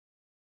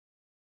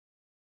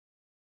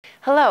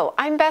Hello,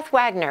 I'm Beth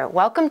Wagner.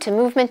 Welcome to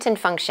Movement and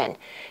Function.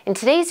 In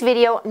today's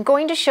video, I'm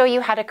going to show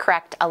you how to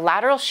correct a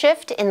lateral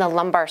shift in the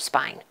lumbar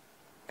spine.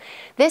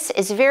 This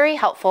is very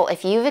helpful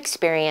if you've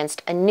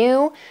experienced a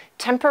new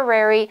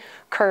temporary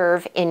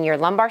curve in your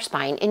lumbar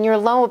spine, in your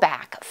low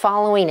back,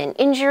 following an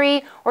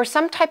injury or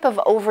some type of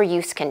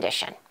overuse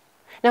condition.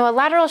 Now, a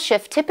lateral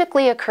shift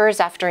typically occurs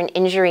after an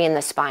injury in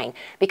the spine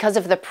because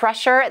of the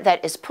pressure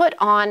that is put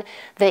on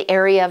the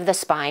area of the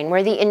spine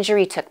where the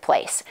injury took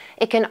place.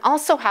 It can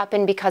also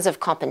happen because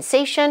of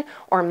compensation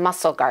or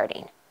muscle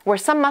guarding, where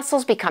some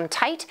muscles become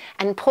tight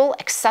and pull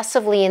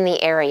excessively in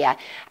the area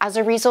as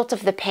a result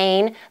of the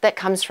pain that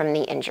comes from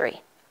the injury.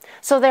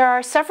 So there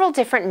are several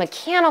different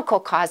mechanical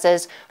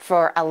causes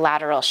for a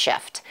lateral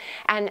shift.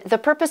 And the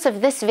purpose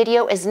of this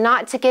video is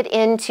not to get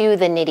into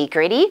the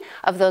nitty-gritty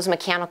of those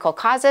mechanical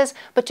causes,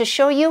 but to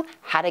show you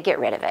how to get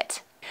rid of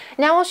it.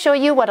 Now I'll show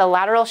you what a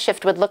lateral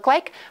shift would look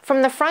like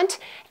from the front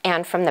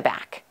and from the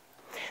back.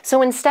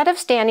 So instead of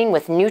standing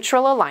with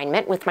neutral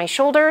alignment with my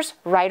shoulders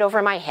right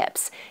over my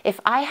hips, if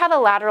I had a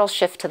lateral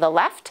shift to the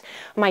left,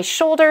 my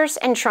shoulders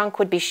and trunk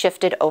would be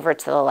shifted over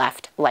to the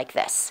left like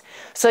this.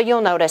 So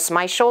you'll notice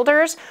my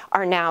shoulders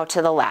are now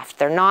to the left.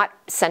 They're not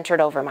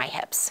centered over my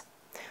hips.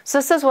 So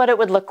this is what it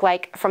would look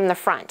like from the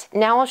front.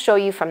 Now I'll show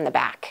you from the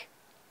back.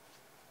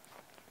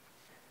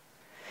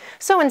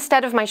 So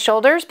instead of my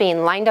shoulders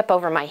being lined up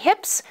over my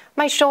hips,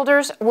 my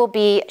shoulders will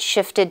be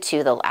shifted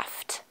to the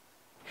left.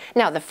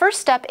 Now, the first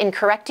step in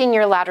correcting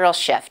your lateral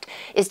shift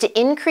is to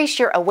increase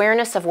your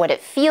awareness of what it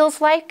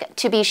feels like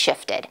to be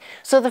shifted.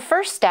 So the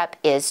first step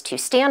is to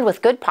stand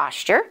with good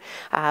posture,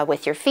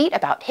 with your feet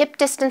about hip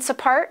distance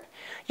apart,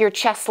 your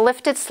chest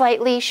lifted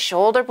slightly,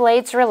 shoulder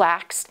blades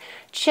relaxed,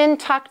 chin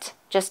tucked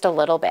just a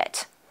little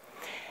bit.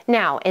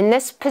 Now, in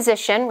this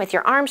position, with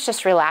your arms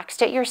just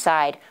relaxed at your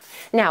side,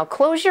 now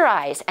close your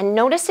eyes and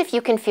notice if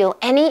you can feel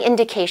any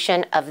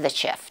indication of the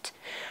shift.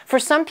 For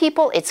some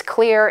people, it's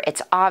clear,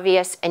 it's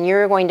obvious, and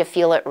you're going to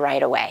feel it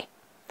right away.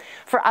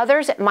 For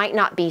others, it might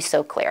not be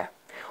so clear.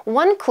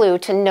 One clue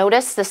to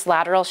notice this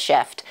lateral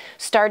shift,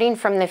 starting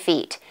from the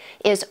feet,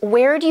 is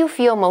where do you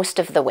feel most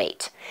of the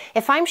weight?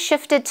 If I'm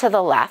shifted to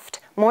the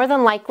left, more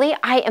than likely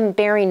I am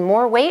bearing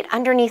more weight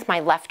underneath my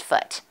left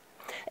foot.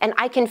 And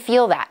I can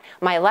feel that.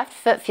 My left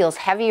foot feels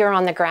heavier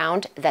on the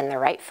ground than the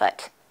right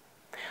foot.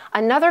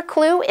 Another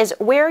clue is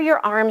where your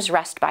arms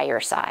rest by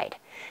your side.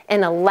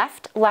 In a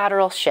left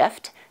lateral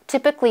shift,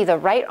 typically the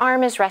right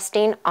arm is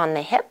resting on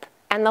the hip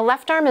and the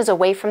left arm is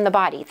away from the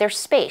body. There's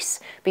space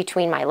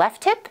between my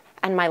left hip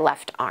and my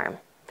left arm.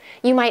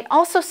 You might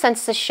also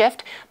sense the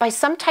shift by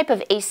some type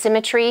of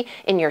asymmetry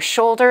in your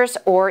shoulders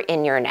or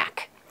in your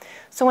neck.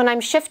 So when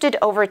I'm shifted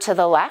over to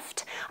the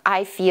left,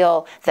 I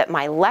feel that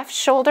my left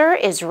shoulder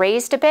is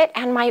raised a bit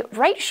and my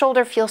right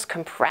shoulder feels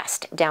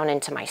compressed down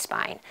into my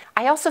spine.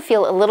 I also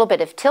feel a little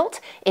bit of tilt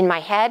in my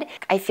head.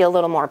 I feel a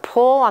little more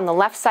pull on the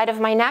left side of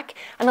my neck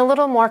and a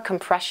little more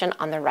compression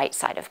on the right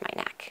side of my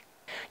neck.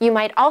 You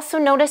might also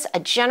notice a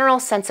general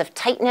sense of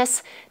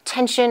tightness,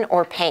 tension,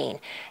 or pain,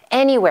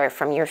 anywhere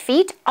from your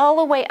feet all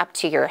the way up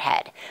to your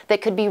head,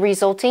 that could be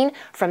resulting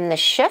from the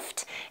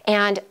shift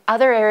and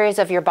other areas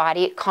of your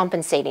body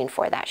compensating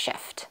for that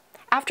shift.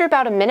 After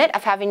about a minute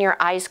of having your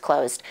eyes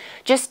closed,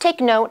 just take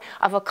note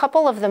of a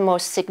couple of the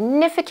most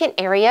significant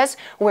areas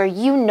where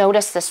you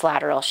notice this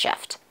lateral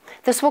shift.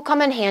 This will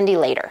come in handy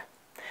later.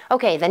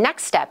 Okay, the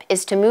next step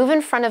is to move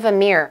in front of a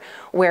mirror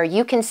where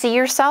you can see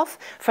yourself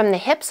from the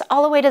hips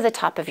all the way to the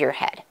top of your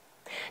head.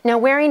 Now,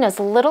 wearing as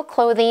little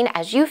clothing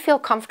as you feel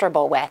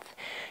comfortable with,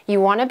 you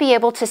want to be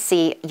able to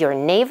see your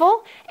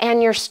navel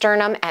and your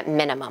sternum at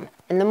minimum.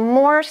 And the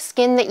more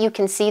skin that you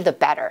can see, the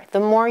better. The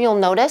more you'll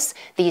notice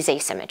these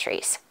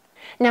asymmetries.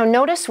 Now,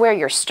 notice where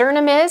your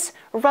sternum is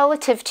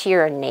relative to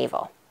your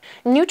navel.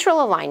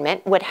 Neutral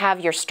alignment would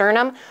have your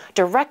sternum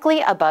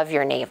directly above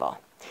your navel.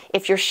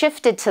 If you're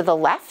shifted to the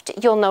left,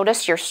 you'll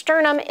notice your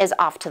sternum is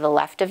off to the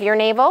left of your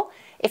navel.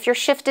 If you're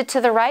shifted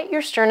to the right,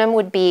 your sternum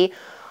would be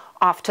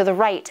off to the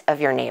right of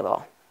your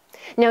navel.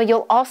 Now,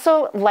 you'll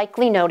also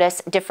likely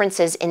notice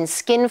differences in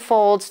skin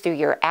folds through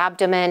your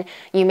abdomen.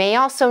 You may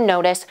also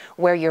notice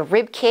where your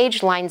rib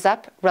cage lines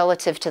up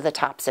relative to the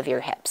tops of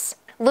your hips.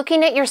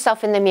 Looking at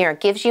yourself in the mirror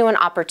gives you an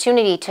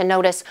opportunity to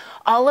notice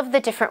all of the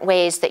different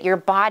ways that your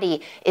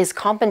body is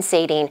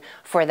compensating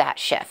for that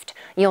shift.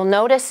 You'll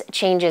notice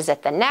changes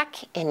at the neck,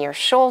 in your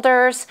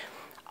shoulders,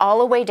 all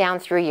the way down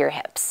through your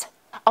hips.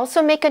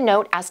 Also make a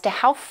note as to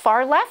how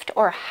far left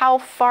or how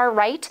far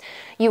right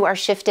you are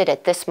shifted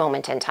at this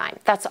moment in time.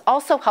 That's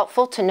also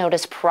helpful to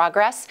notice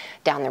progress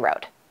down the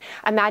road.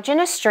 Imagine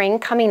a string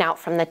coming out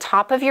from the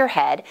top of your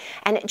head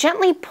and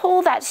gently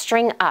pull that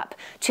string up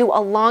to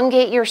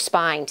elongate your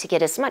spine to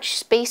get as much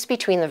space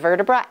between the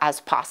vertebrae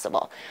as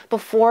possible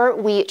before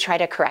we try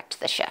to correct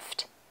the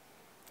shift.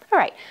 All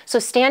right, so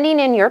standing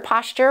in your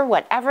posture,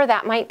 whatever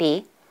that might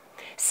be,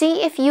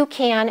 see if you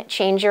can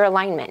change your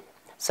alignment.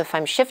 So if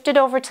I'm shifted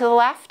over to the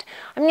left,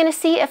 I'm going to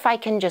see if I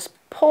can just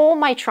pull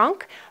my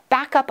trunk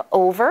back up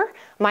over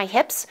my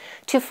hips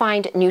to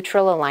find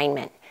neutral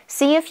alignment.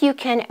 See if you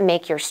can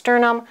make your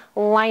sternum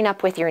line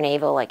up with your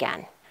navel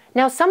again.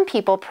 Now, some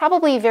people,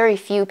 probably very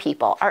few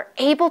people, are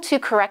able to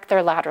correct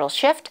their lateral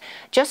shift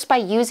just by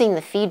using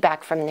the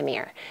feedback from the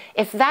mirror.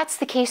 If that's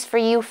the case for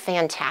you,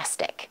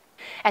 fantastic.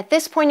 At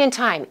this point in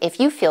time, if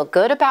you feel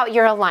good about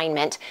your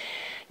alignment,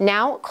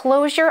 now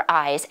close your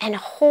eyes and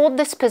hold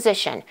this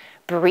position.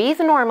 Breathe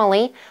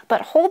normally,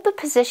 but hold the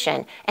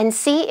position and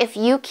see if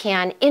you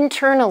can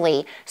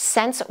internally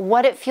sense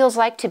what it feels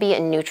like to be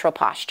in neutral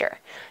posture.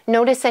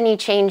 Notice any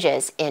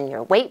changes in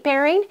your weight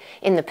bearing,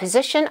 in the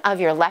position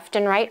of your left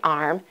and right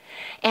arm,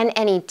 and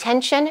any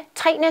tension,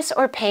 tightness,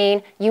 or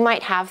pain you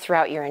might have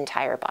throughout your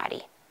entire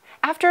body.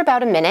 After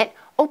about a minute,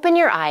 open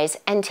your eyes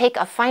and take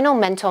a final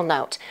mental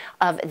note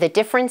of the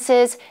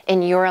differences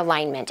in your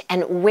alignment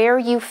and where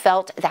you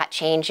felt that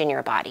change in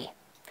your body.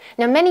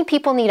 Now, many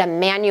people need a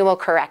manual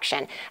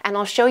correction, and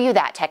I'll show you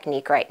that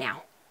technique right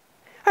now.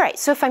 All right,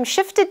 so if I'm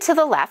shifted to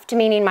the left,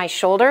 meaning my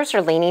shoulders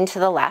are leaning to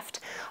the left,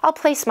 I'll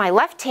place my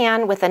left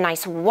hand with a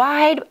nice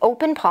wide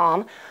open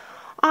palm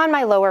on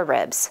my lower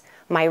ribs.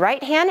 My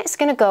right hand is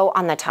going to go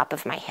on the top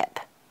of my hip.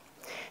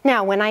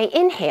 Now, when I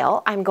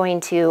inhale, I'm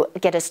going to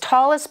get as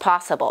tall as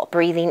possible,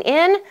 breathing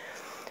in,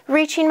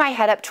 reaching my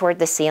head up toward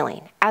the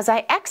ceiling. As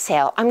I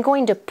exhale, I'm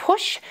going to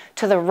push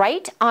to the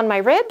right on my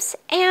ribs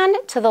and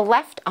to the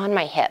left on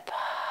my hip.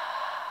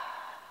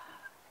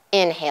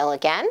 Inhale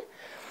again.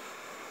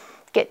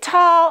 Get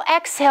tall.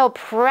 Exhale,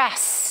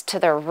 press to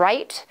the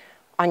right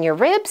on your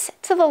ribs,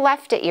 to the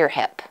left at your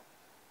hip.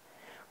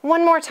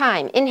 One more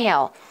time.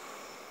 Inhale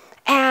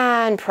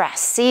and press.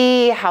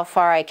 See how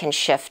far I can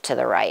shift to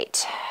the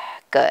right.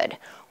 Good.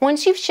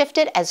 Once you've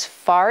shifted as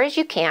far as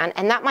you can,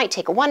 and that might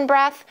take 1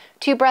 breath,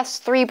 2 breaths,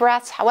 3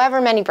 breaths,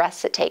 however many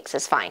breaths it takes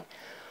is fine.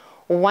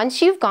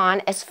 Once you've gone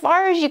as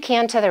far as you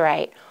can to the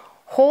right,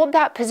 hold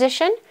that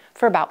position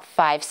for about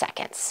 5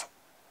 seconds.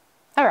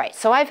 All right,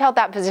 so I've held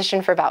that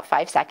position for about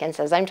 5 seconds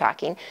as I'm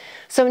talking.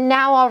 So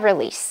now I'll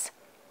release.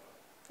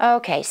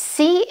 Okay,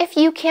 see if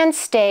you can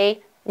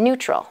stay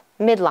neutral,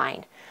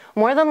 midline.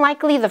 More than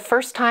likely the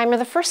first time or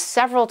the first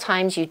several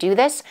times you do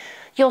this,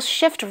 you'll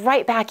shift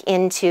right back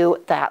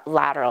into that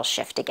lateral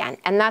shift again.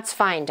 And that's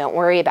fine, don't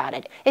worry about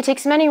it. It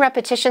takes many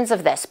repetitions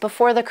of this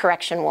before the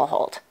correction will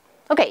hold.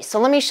 Okay, so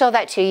let me show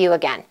that to you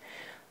again.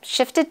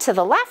 Shifted to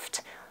the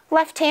left,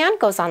 left hand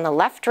goes on the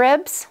left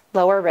ribs,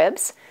 lower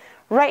ribs,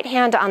 right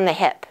hand on the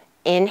hip.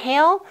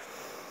 Inhale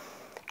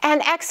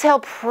and exhale,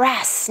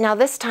 press. Now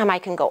this time I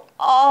can go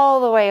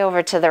all the way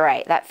over to the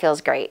right. That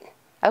feels great.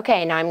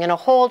 Okay, now I'm going to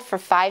hold for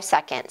 5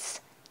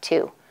 seconds.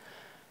 2,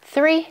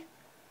 3,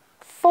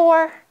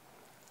 4,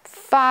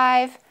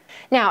 5.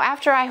 Now,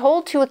 after I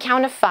hold to a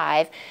count of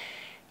 5,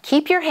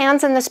 keep your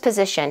hands in this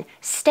position.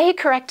 Stay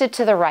corrected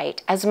to the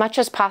right as much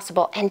as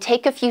possible and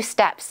take a few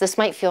steps. This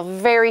might feel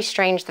very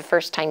strange the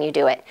first time you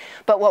do it,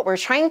 but what we're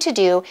trying to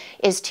do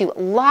is to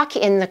lock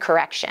in the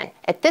correction.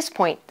 At this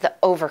point, the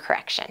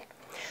overcorrection.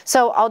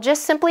 So I'll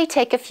just simply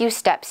take a few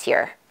steps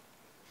here.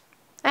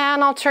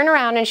 And I'll turn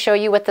around and show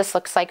you what this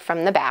looks like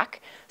from the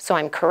back. So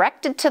I'm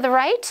corrected to the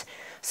right.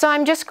 So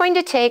I'm just going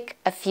to take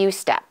a few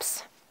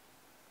steps.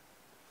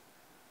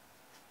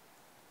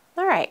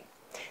 All right.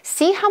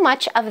 See how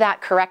much of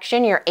that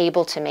correction you're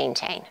able to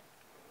maintain.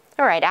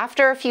 All right,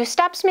 after a few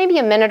steps, maybe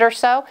a minute or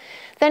so,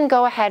 then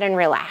go ahead and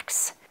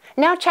relax.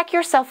 Now check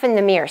yourself in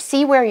the mirror.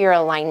 See where your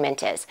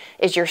alignment is.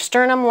 Is your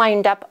sternum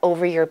lined up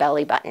over your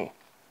belly button?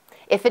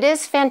 If it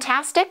is,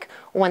 fantastic.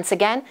 Once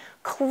again,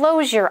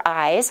 close your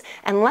eyes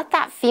and let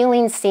that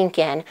feeling sink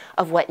in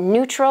of what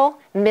neutral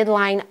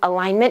midline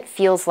alignment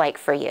feels like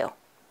for you.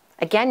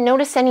 Again,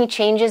 notice any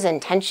changes in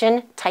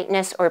tension,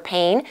 tightness, or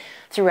pain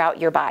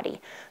throughout your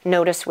body.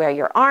 Notice where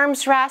your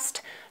arms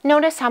rest.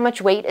 Notice how much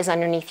weight is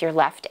underneath your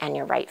left and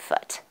your right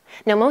foot.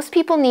 Now, most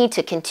people need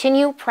to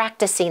continue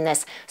practicing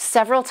this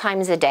several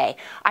times a day.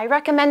 I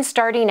recommend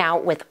starting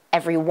out with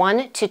every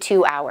 1 to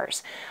 2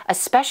 hours,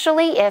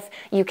 especially if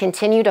you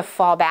continue to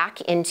fall back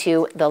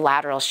into the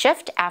lateral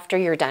shift after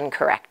you're done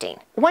correcting.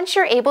 Once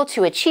you're able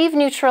to achieve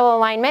neutral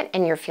alignment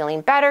and you're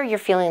feeling better, you're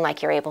feeling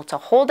like you're able to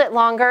hold it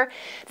longer,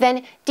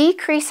 then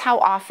decrease how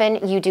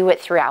often you do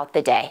it throughout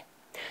the day.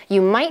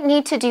 You might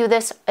need to do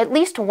this at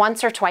least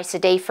once or twice a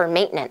day for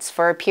maintenance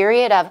for a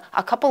period of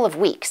a couple of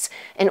weeks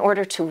in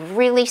order to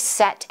really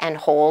set and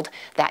hold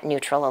that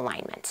neutral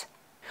alignment.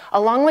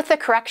 Along with the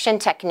correction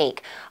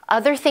technique,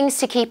 other things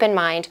to keep in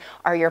mind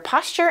are your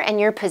posture and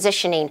your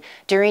positioning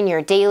during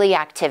your daily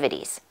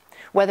activities.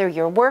 Whether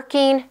you're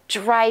working,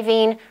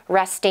 driving,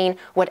 resting,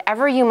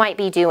 whatever you might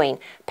be doing,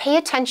 pay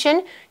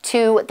attention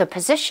to the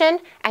position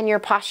and your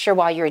posture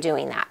while you're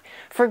doing that.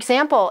 For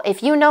example,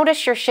 if you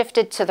notice you're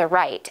shifted to the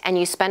right and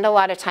you spend a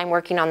lot of time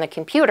working on the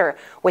computer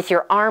with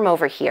your arm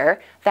over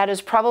here, that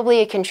is probably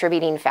a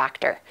contributing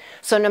factor.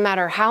 So no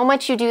matter how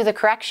much you do the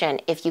correction,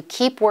 if you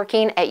keep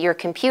working at your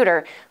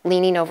computer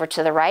leaning over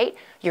to the right,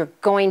 you're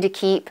going to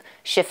keep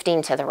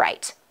shifting to the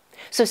right.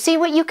 So see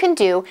what you can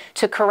do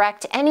to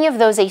correct any of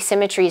those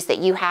asymmetries that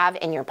you have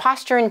in your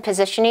posture and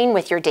positioning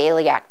with your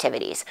daily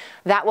activities.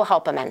 That will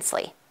help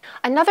immensely.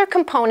 Another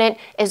component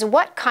is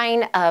what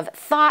kind of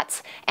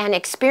thoughts and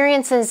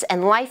experiences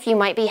in life you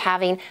might be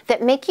having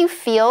that make you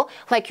feel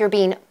like you're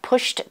being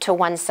pushed to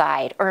one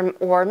side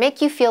or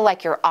make you feel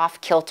like you're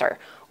off kilter,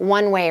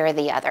 one way or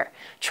the other.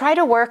 Try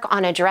to work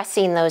on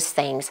addressing those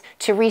things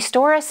to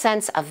restore a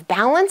sense of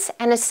balance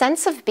and a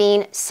sense of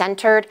being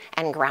centered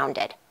and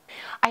grounded.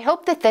 I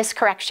hope that this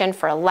correction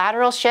for a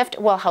lateral shift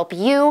will help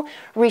you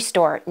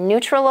restore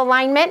neutral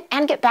alignment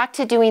and get back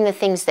to doing the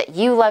things that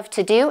you love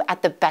to do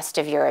at the best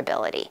of your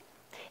ability.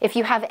 If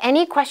you have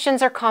any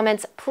questions or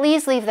comments,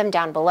 please leave them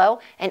down below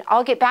and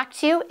I'll get back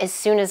to you as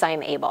soon as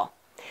I'm able.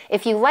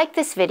 If you like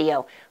this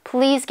video,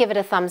 please give it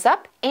a thumbs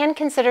up and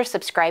consider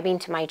subscribing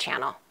to my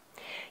channel.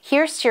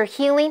 Here's to your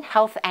healing,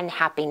 health, and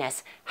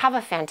happiness. Have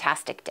a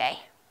fantastic day.